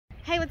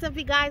Hey, what's up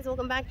you guys?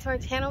 Welcome back to our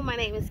channel. My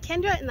name is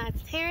Kendra and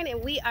that's Taryn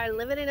and we are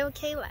living an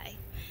okay life.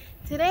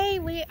 Today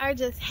we are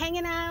just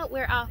hanging out.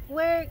 We're off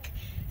work,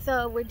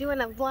 so we're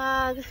doing a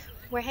vlog.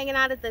 We're hanging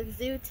out at the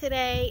zoo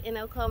today in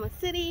Oklahoma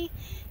City,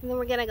 and then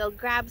we're gonna go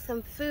grab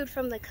some food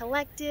from the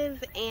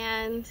collective.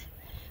 And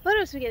what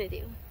else are we gonna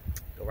do?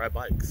 Go ride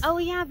bikes. Oh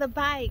yeah, the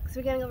bikes.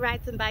 We're gonna go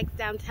ride some bikes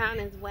downtown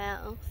as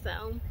well.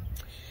 So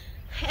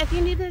if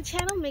you're new to the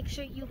channel, make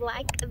sure you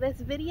like this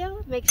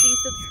video, make sure you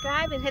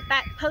subscribe and hit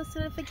that post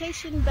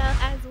notification bell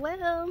as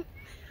well.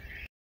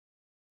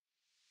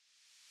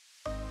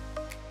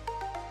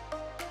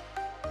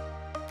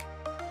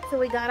 So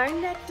we got our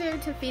nectar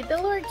to feed the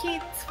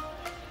lorikeets.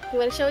 You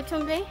want to show it to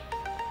them, babe?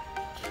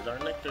 Here's our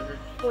nectar.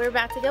 We're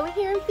about to go in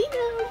here and feed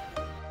them.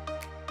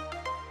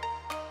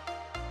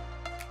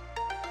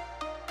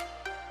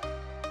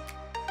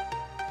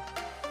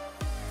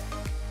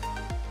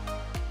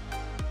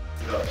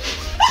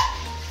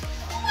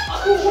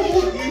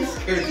 You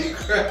scared the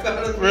crap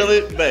out of me.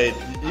 Really? Babe,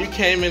 you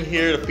came in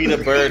here to feed a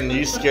bird and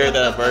you scared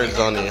that a bird's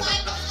on you.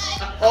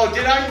 Oh,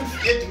 did I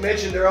forget to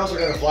mention they're also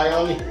going to fly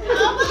on me?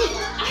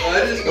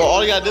 Well,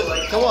 all you gotta do,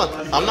 come on,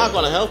 I'm not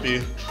gonna help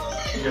you.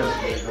 What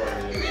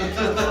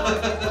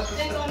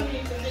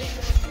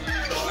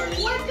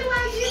do I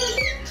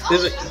do?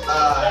 Is it?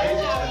 I'm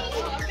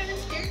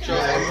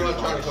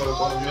trying to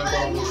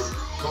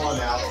go on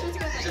out.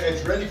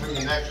 It's ready for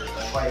the nectar.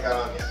 That's why I got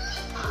on you.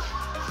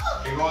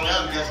 You're going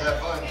out, you guys have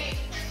fun.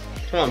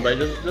 Come on, babe,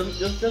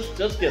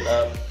 just get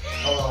up.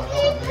 Hold on.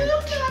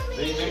 Let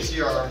me see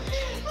your arm.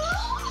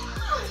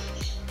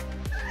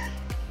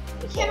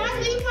 Can I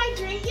leave my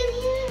drink in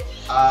here?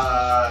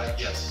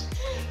 Yes.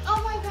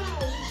 Oh my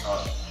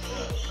god.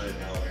 Put it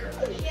down here.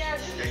 Yeah.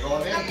 Okay, go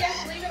on in. I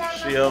guess leave it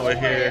on She over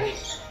here.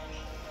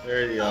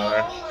 There you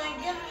are. Oh my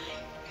god.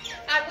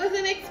 I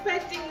wasn't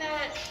expecting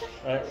that.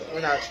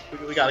 Alright,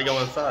 we gotta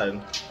go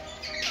inside.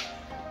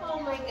 Oh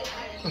my god.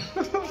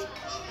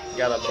 You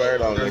got a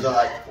bird on me. There's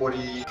like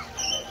 40.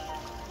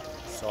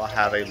 So I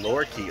have a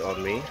lorikeet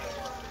on me.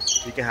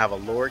 You can have a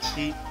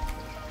lorikeet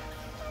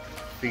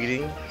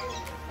feeding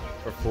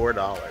for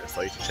 $4,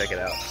 so you should check it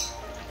out.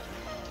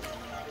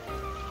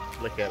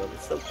 Look at him,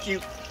 it's so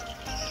cute.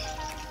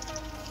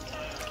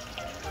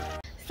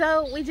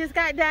 So we just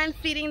got done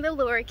feeding the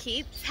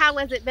lorikeets. How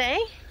was it,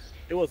 bae?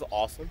 It was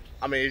awesome.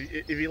 I mean,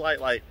 if you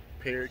like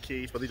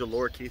parakeets, but these are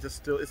lorikeets,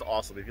 it's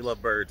awesome. If you love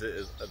birds, it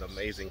is an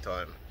amazing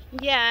time.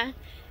 Yeah,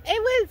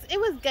 it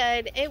was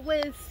good. It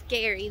was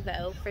scary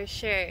though, for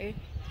sure.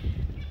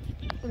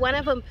 One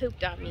of them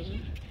pooped on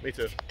me. Me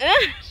too.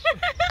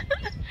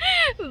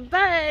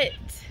 But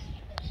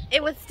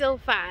it was still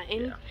fine.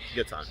 Yeah,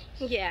 good time.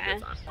 Yeah.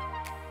 Good time.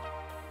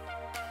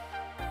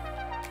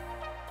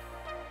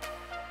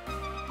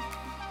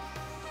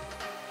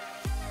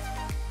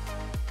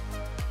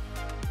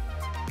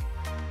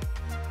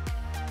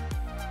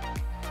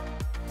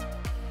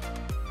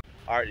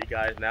 Alright, you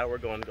guys, now we're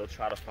going to go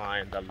try to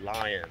find the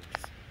lions,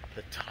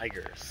 the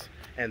tigers,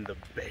 and the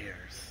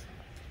bears.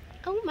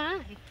 Oh my.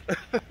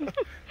 Look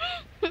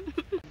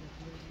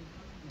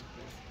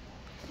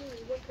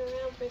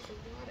around for some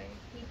water.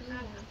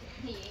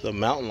 The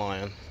mountain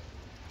lion.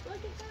 Look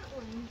at that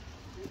one.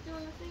 He's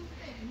doing the same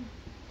thing.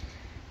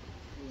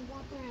 He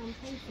walk around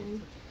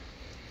pacing.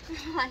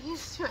 Like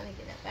he's trying to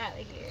get up out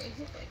of here.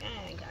 He's like,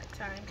 I ain't got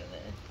time for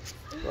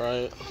this.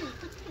 Right.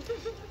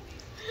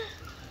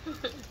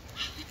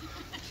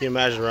 Can you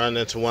imagine running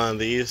into one of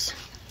these?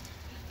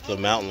 The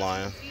mountain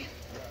lion.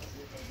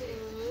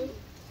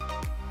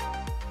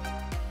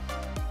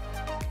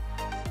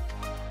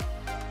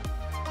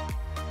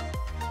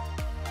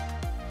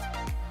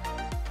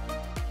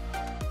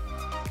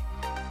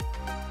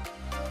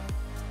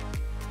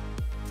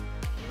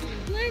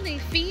 What are they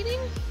feeding?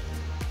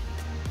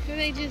 Or are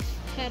they just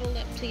huddled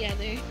up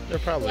together? They're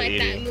probably like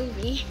eating. that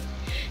movie.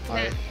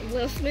 Right. That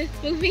Will Smith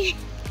movie.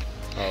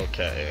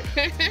 Okay.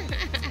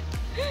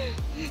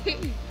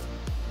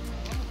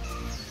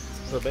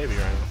 It's a baby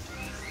right now.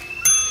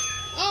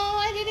 Oh,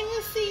 I didn't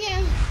even see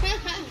him.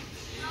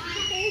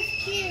 He's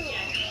cute.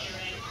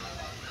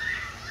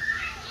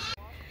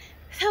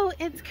 So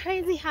it's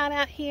crazy hot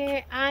out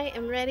here. I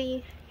am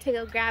ready to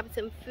go grab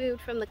some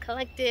food from the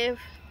collective.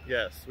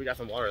 Yes, we got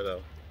some water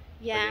though.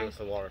 Yeah. They gave us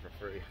some water for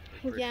free.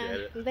 Yeah,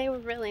 It. they were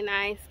really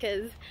nice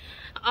because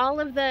all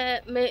of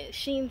the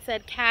machines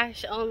said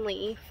cash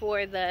only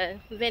for the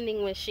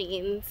vending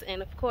machines,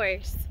 and of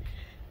course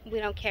we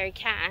don't carry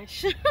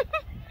cash.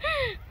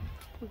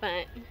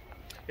 But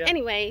yeah.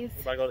 anyways,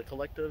 We're about to go to the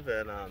collective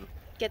and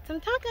get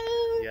some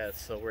tacos. yeah,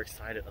 so we're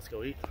excited. Let's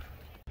go eat.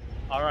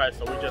 Alright,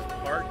 so we just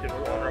parked and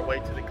we're on our way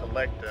to the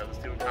collective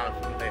to see what kind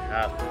of food they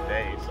have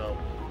today. So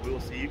we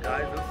will see you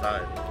guys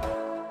inside.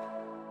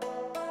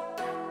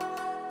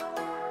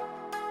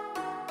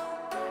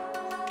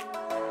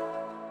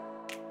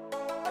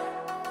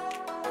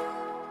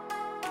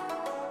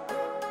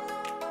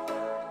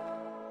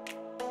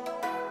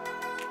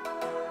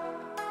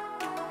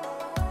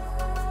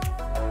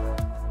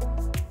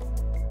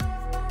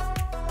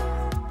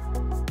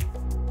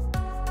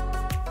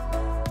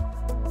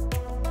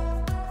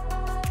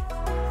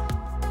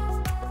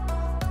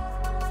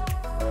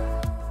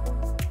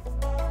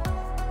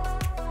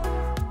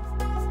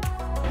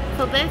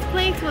 So this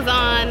place was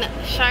on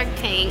Shark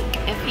Tank.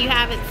 If you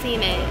haven't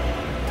seen it,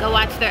 go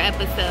watch their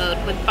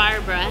episode with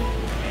Barbara.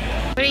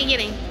 What are you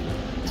getting?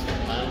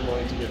 I'm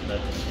going to get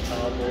the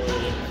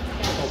cowboy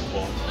Coke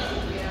Bowl.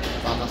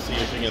 I'm gonna see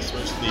if we can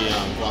switch the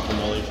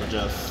guacamole for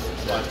just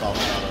sliced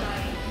avocado.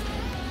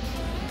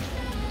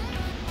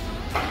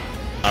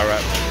 All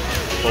right.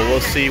 Well, we'll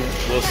see.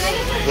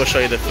 We'll show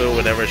you the food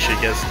whenever she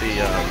gets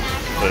the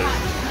food.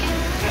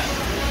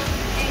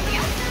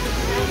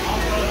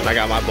 I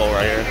got my bowl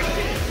right here.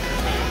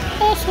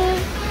 Awesome.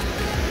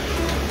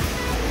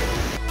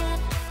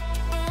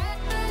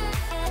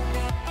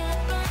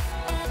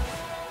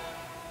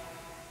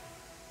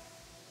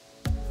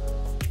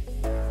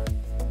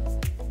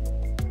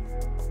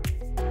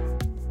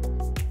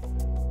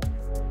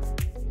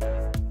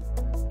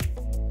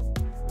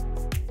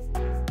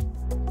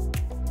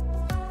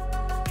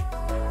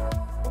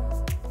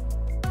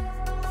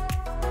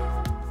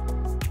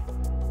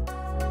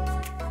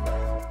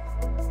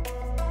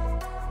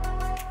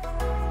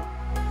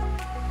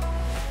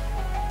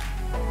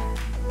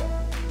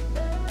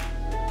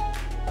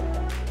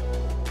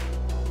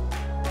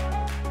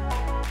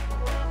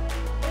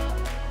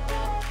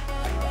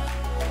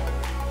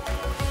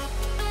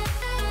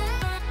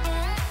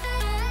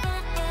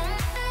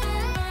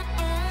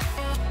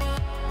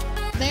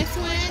 This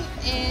one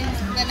is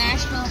the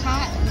Nashville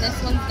Hot. This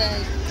one's the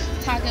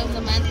Taco of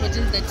the Month, which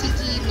is the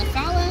Tiki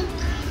Masala.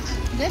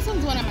 This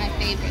one's one of my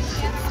favorites.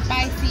 It's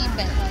spicy,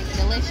 but like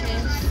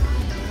delicious.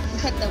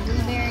 Put the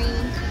blueberry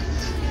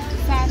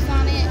sauce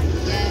on it.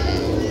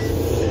 Yes.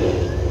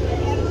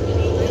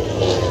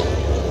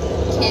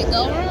 Can't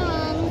go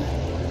wrong.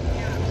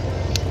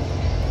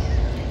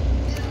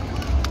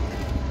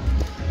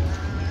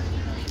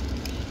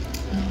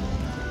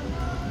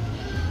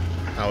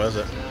 How is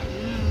it?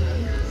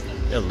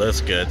 It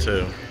looks good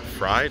too.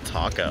 Fried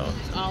taco.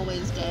 It's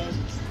always good.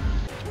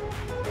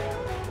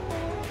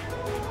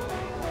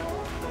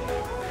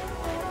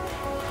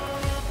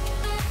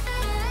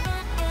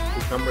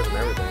 Cucumbers and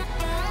everything.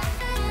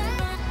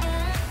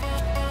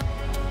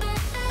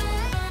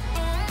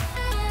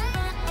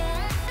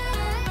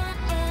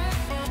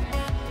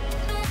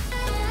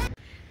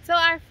 So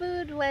our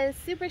food was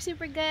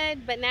super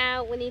good, but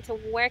now we need to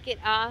work it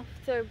off.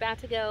 So we're about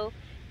to go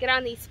get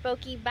on these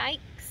Spokie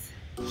Bikes.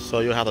 So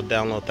you'll have to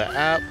download the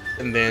app,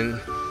 and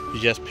then you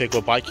just pick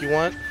what bike you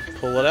want,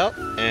 pull it out,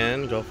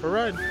 and go for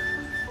a ride.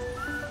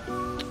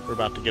 We're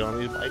about to get on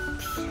these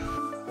bikes.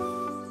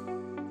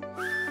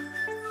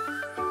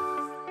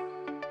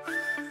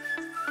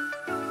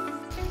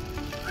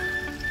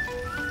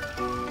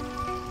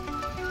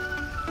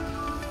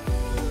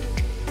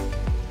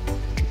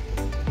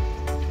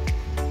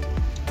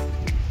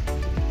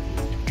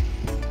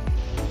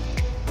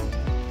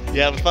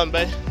 You having fun,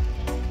 babe?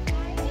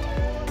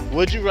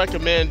 Would you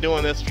recommend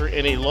doing this for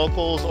any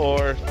locals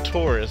or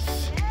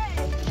tourists?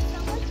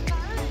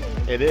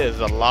 It is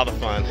a lot of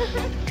fun.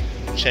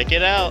 Check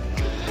it out.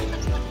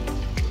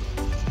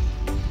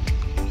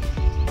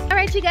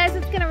 Alright you guys,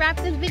 it's gonna wrap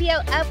this video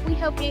up. We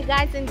hope you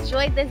guys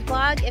enjoyed this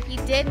vlog. If you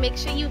did, make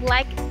sure you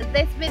like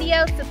this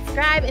video,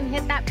 subscribe, and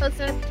hit that post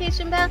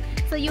notification bell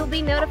so you'll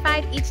be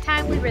notified each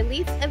time we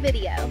release a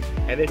video.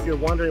 And if you're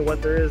wondering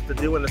what there is to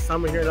do in the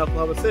summer here in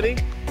Oklahoma City,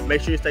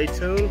 make sure you stay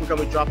tuned. We're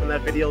gonna be dropping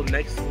that video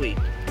next week.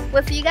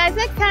 We'll see you guys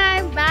next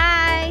time.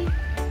 Bye.